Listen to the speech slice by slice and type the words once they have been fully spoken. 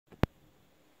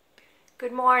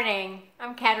Good morning.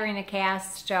 I'm Katerina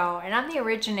Castro, and I'm the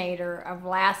originator of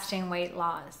Lasting Weight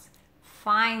Loss.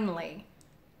 Finally,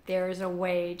 there's a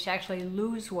way to actually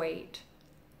lose weight,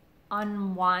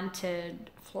 unwanted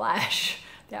flesh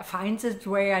that finds its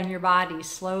way on your body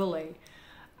slowly.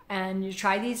 And you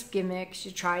try these gimmicks,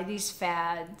 you try these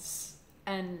fads,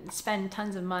 and spend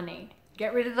tons of money.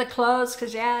 Get rid of the clothes,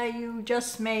 because yeah, you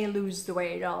just may lose the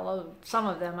weight, although some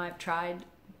of them I've tried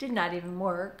did not even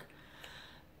work.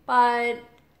 But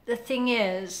the thing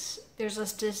is, there's a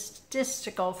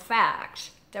statistical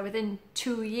fact that within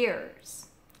 2 years,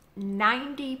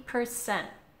 90%,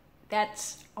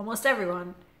 that's almost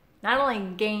everyone, not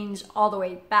only gains all the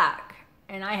way back,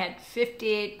 and I had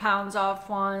 58 pounds off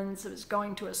once. I was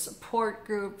going to a support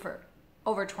group for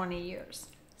over 20 years.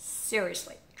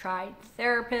 Seriously, tried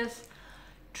therapists,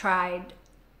 tried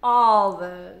all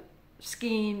the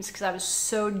schemes because I was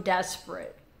so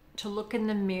desperate to look in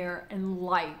the mirror and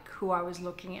like who I was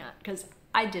looking at, because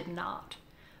I did not.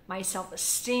 My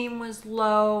self-esteem was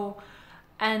low,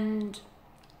 and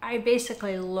I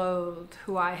basically loathed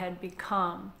who I had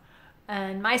become.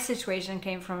 And my situation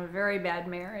came from a very bad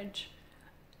marriage,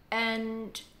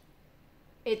 and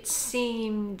it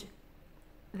seemed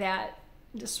that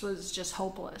this was just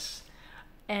hopeless.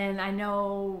 And I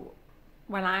know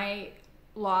when I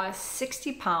lost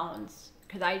 60 pounds,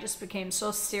 because I just became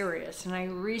so serious and I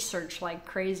researched like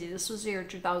crazy. This was the year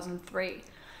 2003.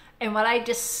 And what I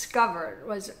discovered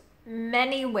was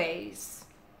many ways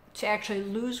to actually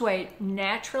lose weight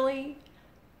naturally,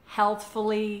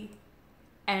 healthfully,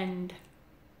 and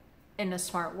in a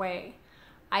smart way.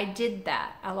 I did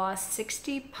that. I lost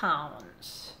 60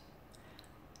 pounds.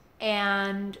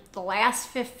 And the last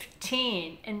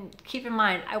 15, and keep in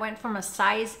mind, I went from a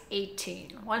size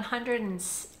 18,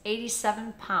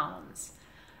 187 pounds,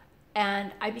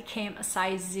 and I became a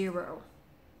size 0,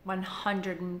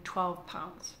 112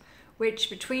 pounds, which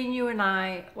between you and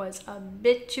I was a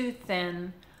bit too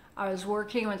thin. I was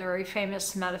working with a very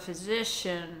famous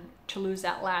metaphysician to lose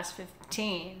that last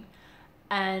 15.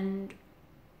 And,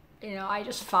 I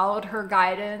just followed her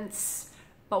guidance.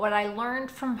 But what I learned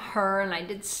from her, and I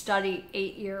did study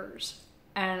 8 years,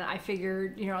 and I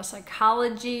figured,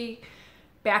 psychology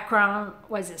background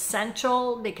was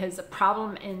essential because the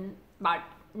problem in about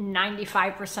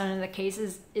 95% of the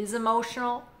cases is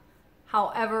emotional.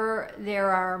 However, there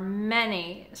are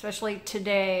many, especially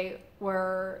today,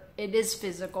 where it is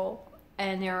physical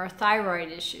and there are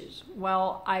thyroid issues.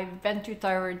 Well, I've been through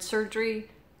thyroid surgery,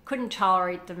 couldn't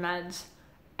tolerate the meds,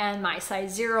 and my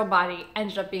size 0 body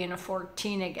ended up being a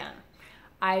 14 again.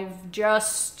 I've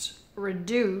just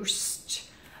reduced,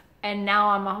 and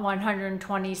now I'm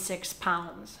 126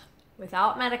 pounds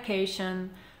without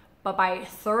medication, but by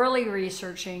thoroughly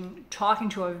researching, talking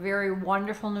to a very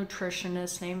wonderful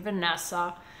nutritionist named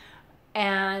Vanessa,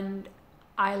 and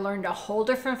I learned a whole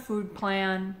different food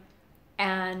plan,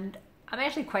 and I'm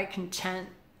actually quite content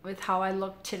with how I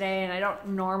look today. And I don't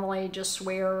normally just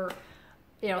wear,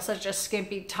 such a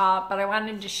skimpy top, but I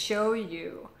wanted to show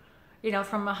you,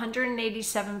 from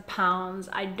 187 pounds,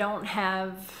 I don't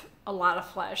have a lot of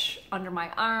flesh under my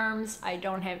arms. I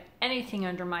don't have anything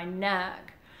under my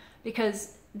neck,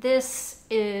 because this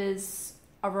is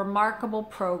a remarkable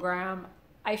program.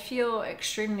 I feel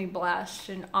extremely blessed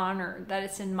and honored that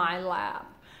it's in my lab.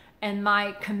 And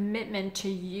my commitment to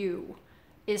you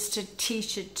is to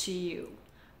teach it to you.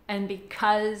 And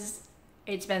because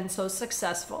it's been so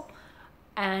successful,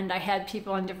 and I had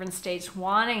people in different states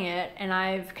wanting it, and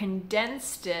I've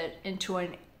condensed it into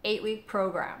an 8-week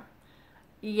program.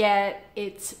 Yet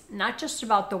it's not just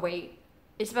about the weight.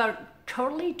 It's about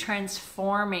totally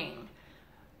transforming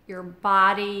your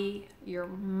body, your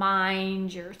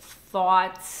mind, your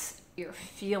thoughts, your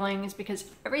feelings, because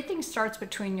everything starts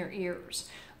between your ears.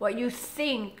 What you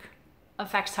think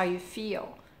affects how you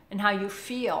feel, and how you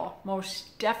feel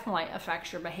most definitely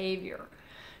affects your behavior.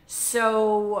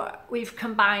 So we've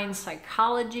combined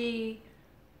psychology,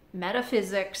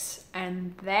 metaphysics,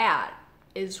 and that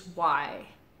is why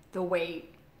the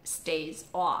weight stays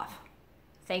off.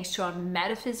 Thanks to a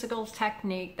metaphysical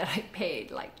technique that I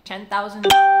paid like $10,000 to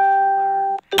learn.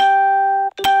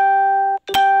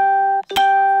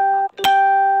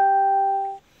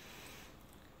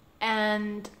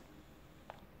 And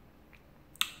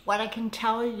what I can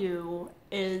tell you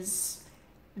is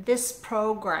this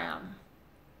program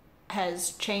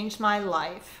has changed my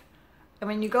life. And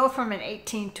when you go from an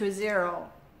 18 to a 0,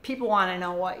 people want to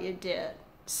know what you did.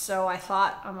 So I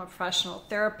thought, I'm a professional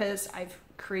therapist. I've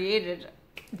created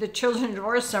the Children's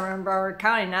Divorce Center in Broward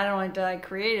County. Not only did I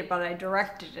create it, but I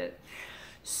directed it.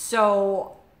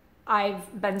 So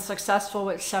I've been successful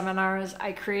with seminars.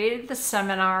 I created the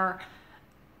seminar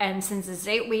And since it's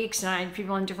 8 weeks and I had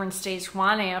people in different states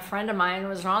wanting, a friend of mine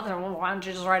was an author, well, why don't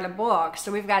you just write a book?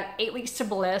 So we've got 8 Weeks to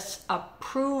Bliss, a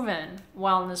proven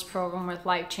wellness program with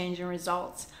life-changing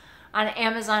results. On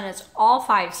Amazon, it's all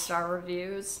 5-star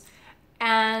reviews.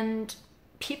 And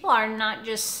people are not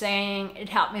just saying it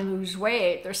helped me lose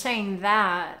weight. They're saying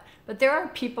that. But there are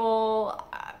people,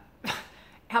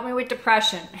 help me with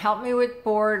depression, help me with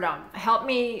boredom, help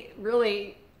me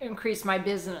really increase my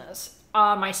business.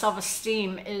 My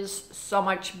self-esteem is so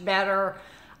much better.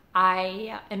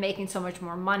 I am making so much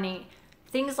more money.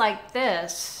 Things like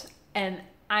this, and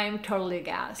I'm totally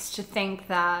aghast to think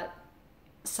that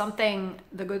something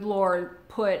the good Lord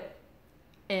put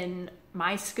in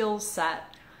my skill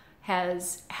set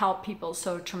has helped people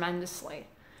so tremendously.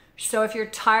 So if you're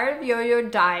tired of yo-yo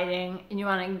dieting and you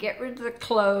want to get rid of the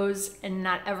clothes and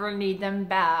not ever need them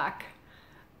back,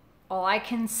 all I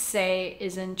can say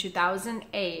is in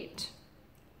 2008,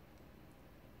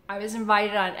 I was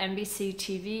invited on NBC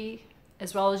TV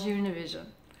as well as Univision.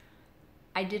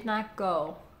 I did not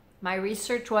go. My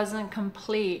research wasn't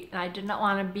complete, and I did not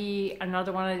want to be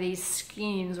another one of these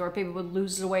schemes where people would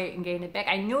lose the weight and gain it back.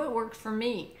 I knew it worked for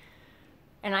me.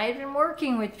 And I had been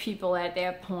working with people at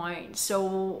that point,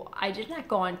 so I did not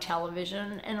go on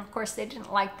television. And of course, they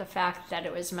didn't like the fact that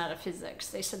it was metaphysics.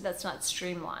 They said that's not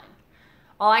streamlined.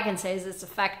 All I can say is it's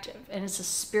effective, and it's a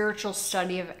spiritual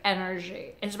study of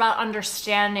energy. It's about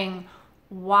understanding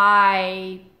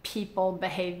why people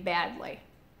behave badly.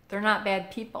 They're not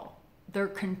bad people. They're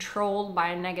controlled by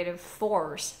a negative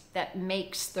force that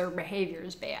makes their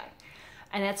behaviors bad.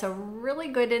 And that's a really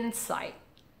good insight,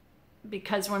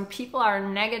 because when people are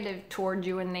negative toward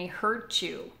you and they hurt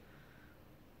you,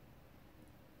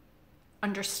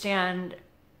 understand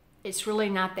it's really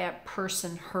not that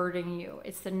person hurting you.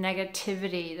 It's the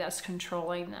negativity that's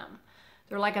controlling them.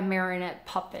 They're like a marionette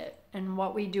puppet. And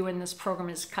what we do in this program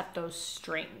is cut those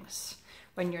strings.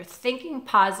 When you're thinking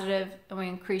positive, and we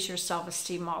increase your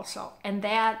self-esteem also. And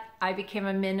that, I became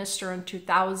a minister in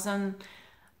 2000.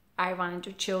 I went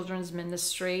into children's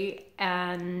ministry,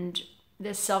 and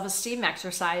this self-esteem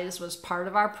exercise was part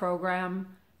of our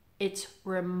program. It's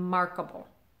remarkable.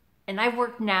 And I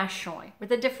worked nationally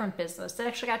with a different business that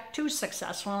actually got too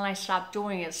successful, and I stopped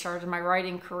doing it, started my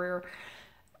writing career.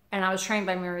 And I was trained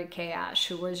by Mary Kay Ash,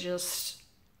 who was just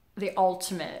the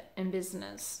ultimate in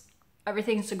business.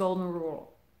 Everything's the golden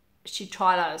rule. She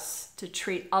taught us to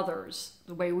treat others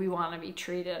the way we want to be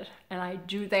treated. And I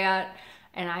do that,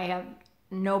 and I have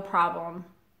no problem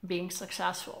being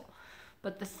successful.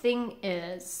 But the thing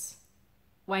is,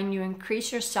 when you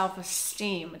increase your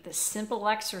self-esteem with this simple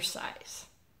exercise,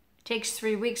 it takes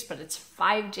 3 weeks, but it's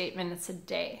 5 to 8 minutes a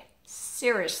day.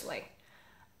 Seriously.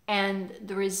 And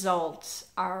the results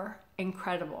are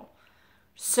incredible.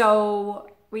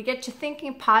 So we get to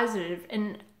thinking positive,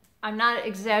 and I'm not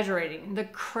exaggerating. The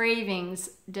cravings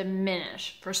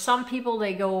diminish. For some people,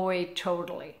 they go away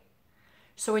totally.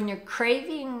 So when your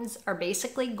cravings are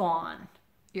basically gone,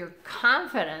 your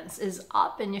confidence is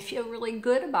up and you feel really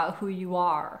good about who you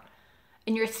are.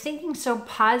 And you're thinking so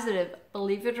positive,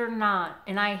 believe it or not.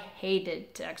 And I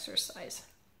hated to exercise.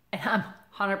 And I'm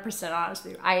 100% honest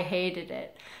with you. I hated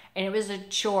it. And it was a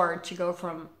chore to go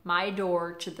from my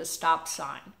door to the stop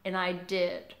sign. And I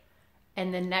did.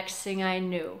 And the next thing I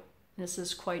knew, this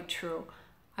is quite true,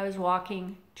 I was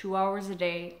walking 2 hours a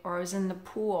day, or I was in the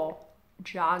pool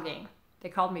jogging. They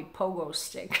called me pogo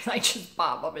stick because I just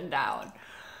bob up and down.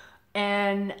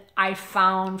 And I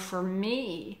found, for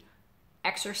me,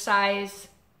 exercise,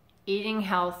 eating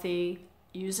healthy,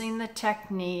 using the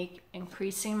technique,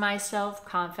 increasing my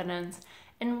self-confidence,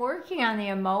 and working on the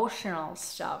emotional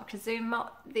stuff, because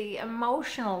the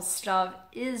emotional stuff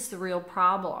is the real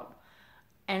problem.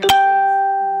 And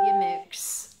all these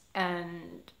gimmicks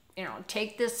and,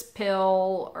 take this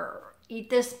pill or eat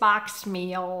this boxed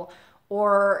meal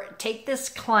or take this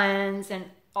cleanse and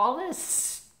all this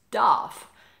stuff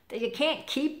that you can't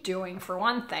keep doing, for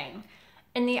one thing.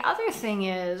 And the other thing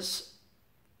is,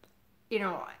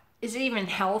 is it even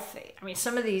healthy? I mean,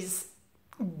 some of these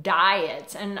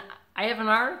diets, and I have an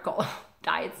article,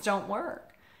 diets don't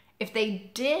work. If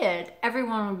they did,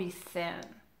 everyone would be thin.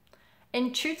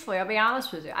 And truthfully, I'll be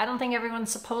honest with you, I don't think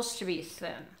everyone's supposed to be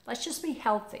thin. Let's just be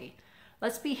healthy.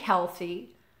 Let's be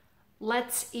healthy.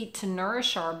 Let's eat to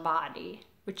nourish our body,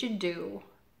 which you do.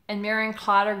 And Marion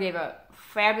Clotter gave a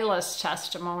fabulous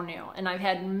testimonial, and I've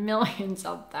had millions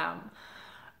of them.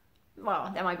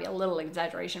 Well, that might be a little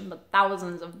exaggeration, but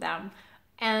thousands of them.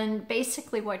 And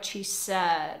basically what she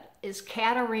said is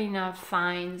Katerina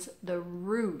finds the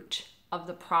root of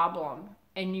the problem,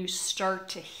 and you start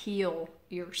to heal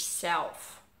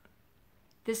yourself.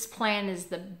 This plan is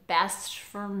the best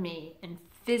for me, and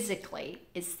physically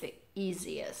it's the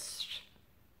easiest.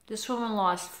 This woman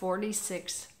lost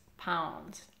 46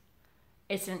 pounds.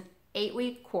 It's an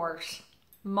 8-week course.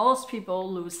 Most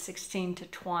people lose 16 to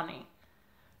 20.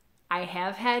 I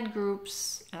have had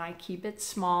groups, and I keep it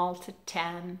small to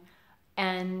 10,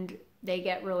 and they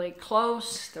get really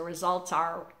close. The results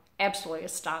are absolutely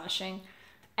astonishing.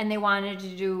 And they wanted to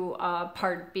do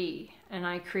part B, and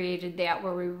I created that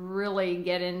where we really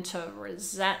get into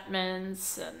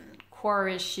resentments and core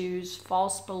issues,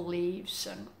 false beliefs,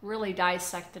 and really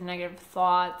dissect the negative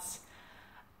thoughts.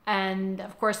 And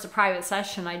of course, the private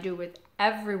session I do with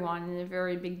everyone in the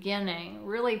very beginning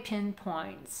really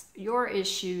pinpoints your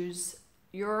issues,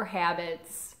 your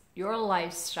habits, your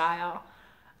lifestyle,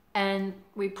 and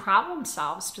we problem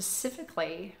solve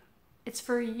specifically. It's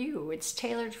for you. It's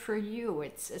tailored for you.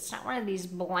 It's not one of these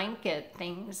blanket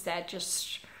things that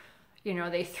just,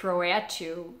 they throw at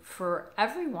you. For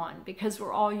everyone, because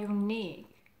we're all unique.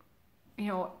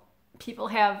 People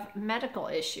have medical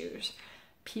issues.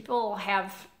 People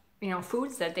have,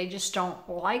 foods that they just don't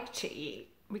like to eat.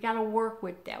 We got to work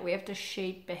with that. We have to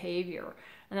shape behavior.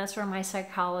 And that's where my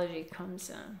psychology comes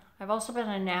in. I've also been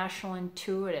a national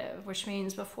intuitive, which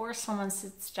means before someone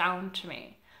sits down to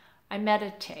me, I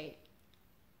meditate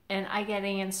and I get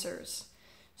answers.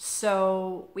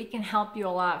 So we can help you a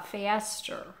lot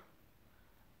faster.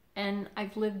 And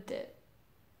I've lived it.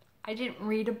 I didn't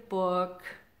read a book.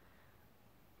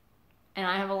 And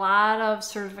I have a lot of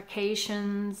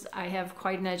certifications. I have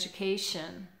quite an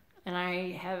education. And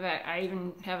I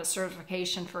even have a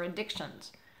certification for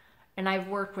addictions. And I've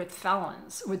worked with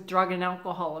felons, with drug and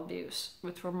alcohol abuse,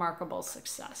 with remarkable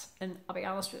success. And I'll be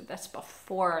honest with you, that's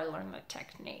before I learned the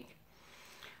technique.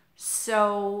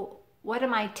 So what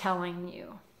am I telling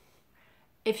you?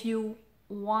 If you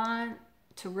want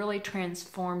to really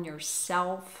transform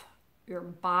yourself, your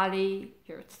body,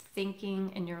 your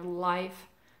thinking, and your life,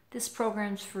 this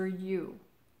program's for you.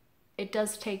 It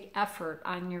does take effort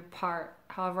on your part.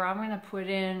 However, I'm going to put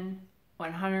in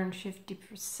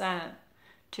 150%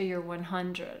 to your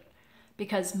 100,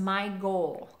 because my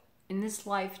goal in this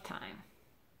lifetime,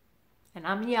 and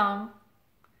I'm young,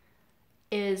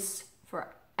 is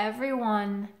for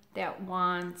everyone that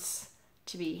wants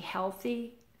to be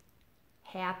healthy,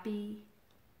 happy,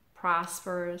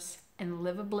 prosperous, and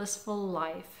live a blissful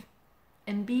life,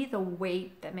 and be the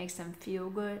weight that makes them feel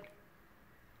good.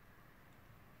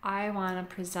 I want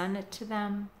to present it to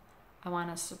them. I want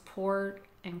to support,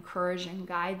 encourage, and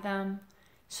guide them.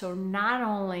 So not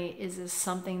only is this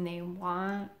something they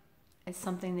want, it's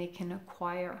something they can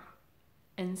acquire.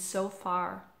 And so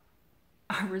far,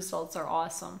 our results are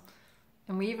awesome.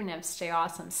 And we even have Stay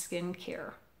Awesome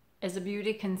skincare. As a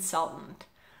beauty consultant,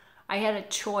 I had a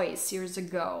choice years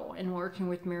ago in working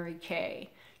with Mary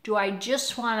Kay. Do I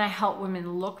just want to help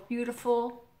women look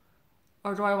beautiful,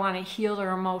 or do I want to heal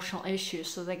their emotional issues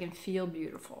so they can feel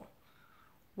beautiful?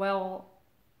 Well,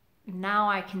 now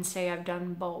I can say I've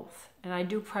done both. And I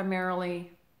do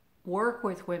primarily work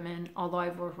with women, although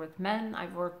I've worked with men,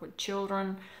 I've worked with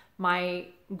children. My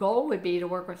goal would be to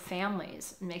work with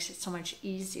families. It makes it so much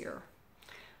easier.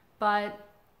 But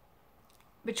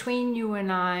between you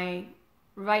and I,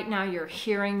 right now you're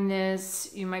hearing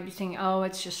this, you might be thinking, oh,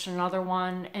 it's just another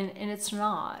one, and it's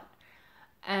not.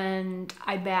 And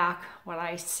I back what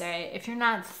I say. If you're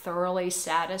not thoroughly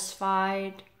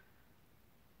satisfied,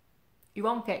 you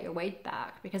won't get your weight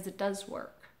back, because it does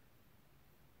work.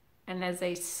 And as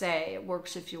they say, it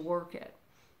works if you work it.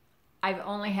 I've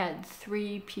only had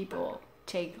 3 people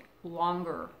take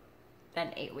longer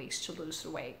than 8 weeks to lose the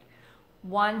weight.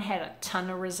 One had a ton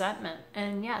of resentment,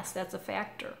 and yes, that's a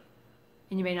factor,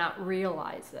 and you may not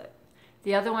realize it.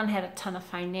 The other one had a ton of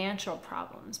financial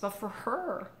problems, but for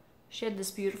her, she had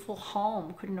this beautiful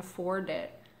home, couldn't afford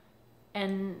it.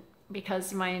 And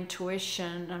because of my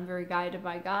intuition, I'm very guided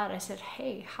by God, I said,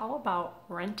 hey, how about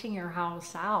renting your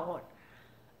house out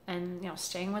and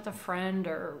staying with a friend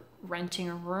or renting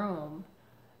a room,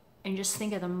 and just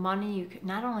think of the money you could.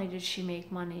 Not only did she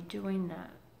make money doing that,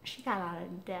 she got out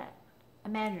of debt.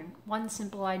 Imagine one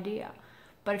simple idea.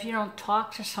 But if you don't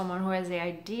talk to someone who has the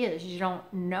ideas, you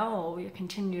don't know, you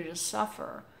continue to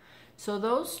suffer. So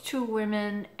those 2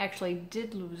 women actually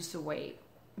did lose the weight,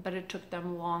 but it took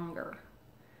them longer.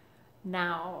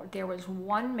 Now, there was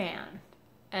one man,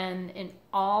 and in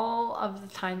all of the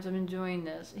times I've been doing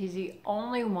this, he's the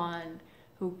only one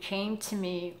who came to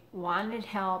me, wanted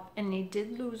help, and he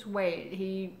did lose weight.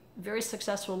 He, very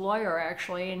successful lawyer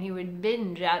actually, and he would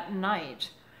binge at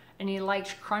night. And he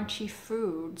liked crunchy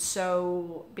food.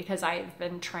 So because I've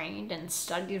been trained and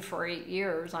studied for 8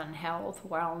 years on health,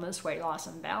 wellness, weight loss,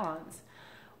 and balance,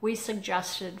 we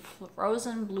suggested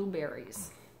frozen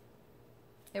blueberries.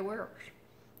 It worked.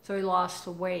 So he lost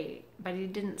the weight, but he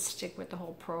didn't stick with the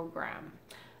whole program.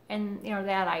 And you know,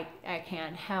 that I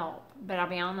can't help. But I'll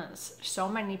be honest, so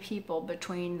many people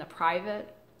between the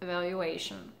private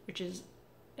evaluation, which is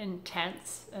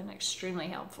intense and extremely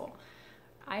helpful.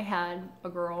 I had a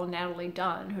girl, Natalie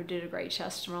Dunn, who did a great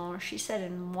testimony. She said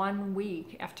in 1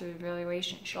 week after the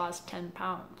evaluation, she lost 10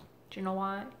 pounds. Do you know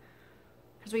why?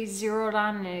 Because we zeroed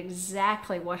on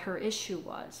exactly what her issue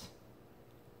was.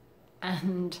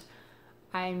 And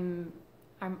I'm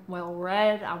well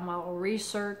read, I'm well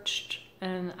researched,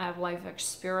 and I have life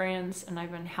experience, and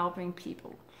I've been helping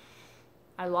people.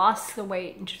 I lost the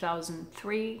weight in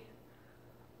 2003.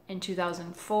 In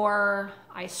 2004,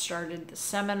 I started the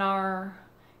seminar,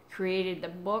 created the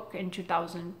book in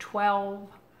 2012.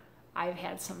 I've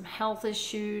had some health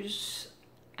issues,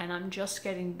 and I'm just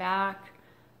getting back.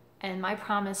 And my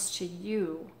promise to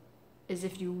you is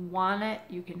if you want it,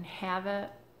 you can have it.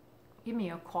 Give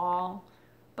me a call.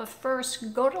 But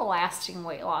first, go to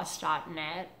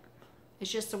lastingweightloss.net. It's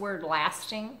just the word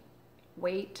lasting,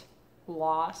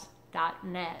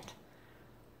 weightloss.net.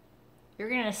 You're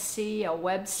going to see a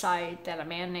website that a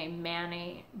man named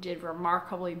Manny did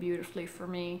remarkably beautifully for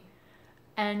me.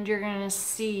 And you're going to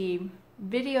see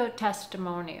video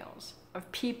testimonials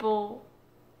of people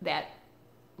that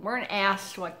weren't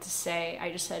asked what to say.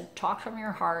 I just said, talk from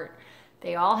your heart.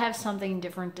 They all have something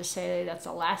different to say. That's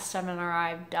the last seminar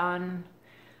I've done.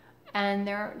 And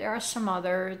there are some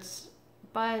others.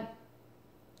 And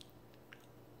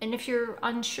if you're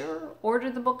unsure,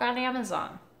 order the book on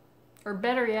Amazon. Or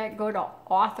better yet, go to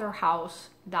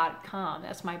authorhouse.com.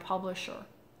 That's my publisher,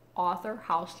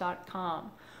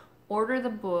 authorhouse.com. Order the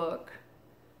book.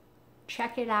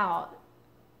 Check it out.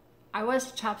 I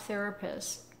was a top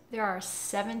therapist. There are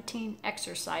 17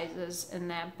 exercises in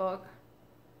that book.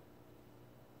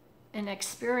 An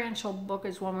experiential book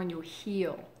is one when you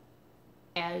heal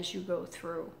as you go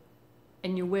through.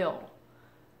 And you will.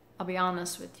 I'll be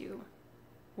honest with you.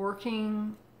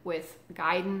 Working with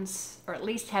guidance, or at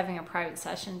least having a private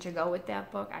session to go with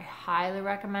that book, I highly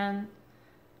recommend.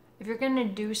 If you're going to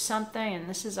do something, and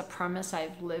this is a premise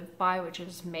I've lived by, which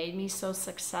has made me so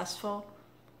successful,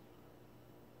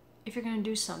 if you're going to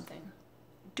do something,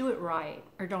 do it right,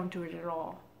 or don't do it at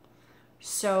all.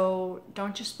 So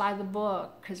don't just buy the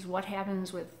book, because what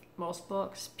happens with most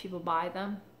books, people buy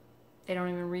them, they don't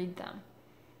even read them.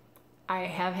 I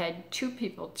have had 2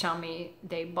 people tell me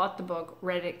they bought the book,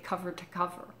 read it cover to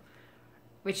cover,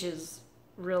 which is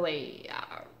really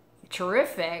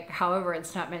terrific. However,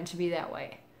 it's not meant to be that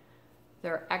way.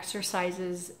 There are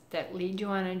exercises that lead you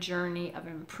on a journey of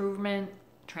improvement,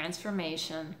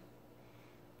 transformation,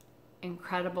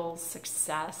 incredible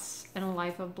success, and a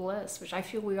life of bliss, which I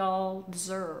feel we all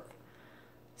deserve.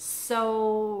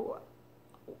 So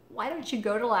why don't you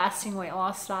go to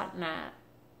lastingweightloss.net,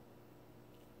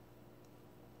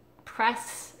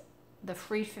 press the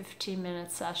free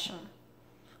 15-minute session.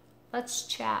 Let's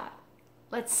chat.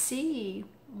 Let's see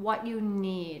what you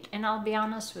need. And I'll be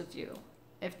honest with you,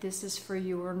 if this is for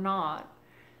you or not.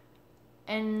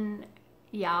 And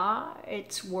yeah,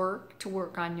 it's work to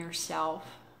work on yourself.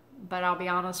 But I'll be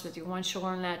honest with you, once you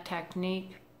learn that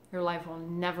technique, your life will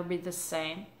never be the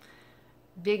same.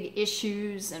 Big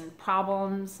issues and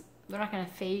problems, they're not going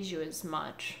to faze you as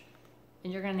much.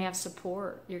 And you're going to have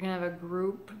support. You're going to have a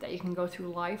group that you can go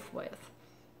through life with.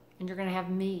 And you're going to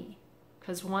have me.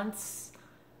 Because once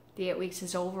the 8 weeks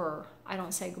is over, I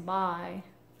don't say goodbye.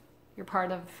 You're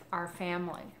part of our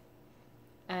family.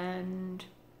 And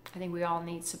I think we all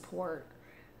need support.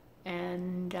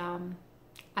 And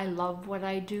I love what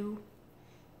I do.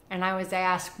 And I was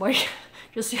asked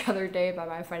just the other day by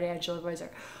my financial advisor,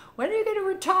 when are you going to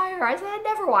retire? I said, I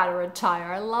never want to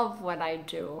retire. I love what I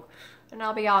do. And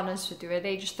I'll be honest with you, at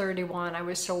age 31, I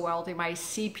was so wealthy, my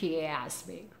CPA asked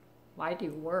me, why do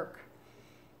you work?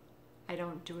 I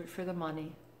don't do it for the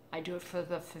money. I do it for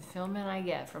the fulfillment I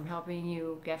get from helping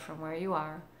you get from where you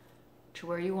are to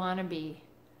where you want to be,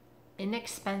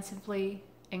 inexpensively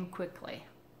and quickly.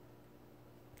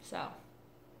 So,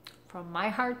 from my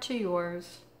heart to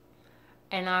yours,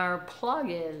 and our plug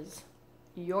is,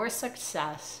 your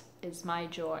success is my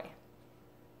joy.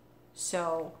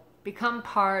 So, become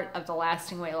part of the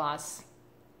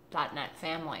lastingweightloss.net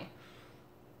family.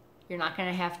 You're not going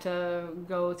to have to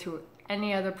go through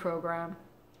any other program.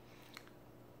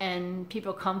 And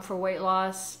people come for weight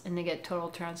loss and they get total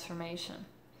transformation.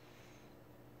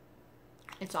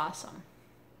 It's awesome.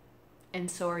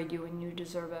 And so are you, and you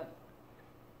deserve it.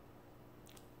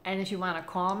 And if you want to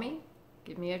call me,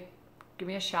 give me a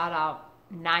shout out,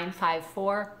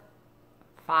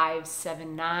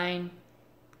 579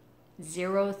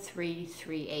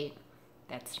 0338.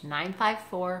 That's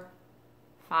 954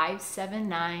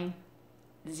 579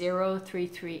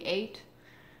 0338.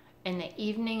 In the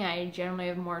evening, I generally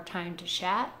have more time to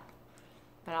chat,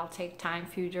 but I'll take time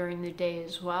for you during the day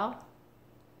as well.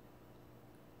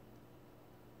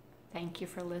 Thank you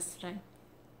for listening.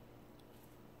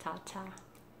 Ta-ta.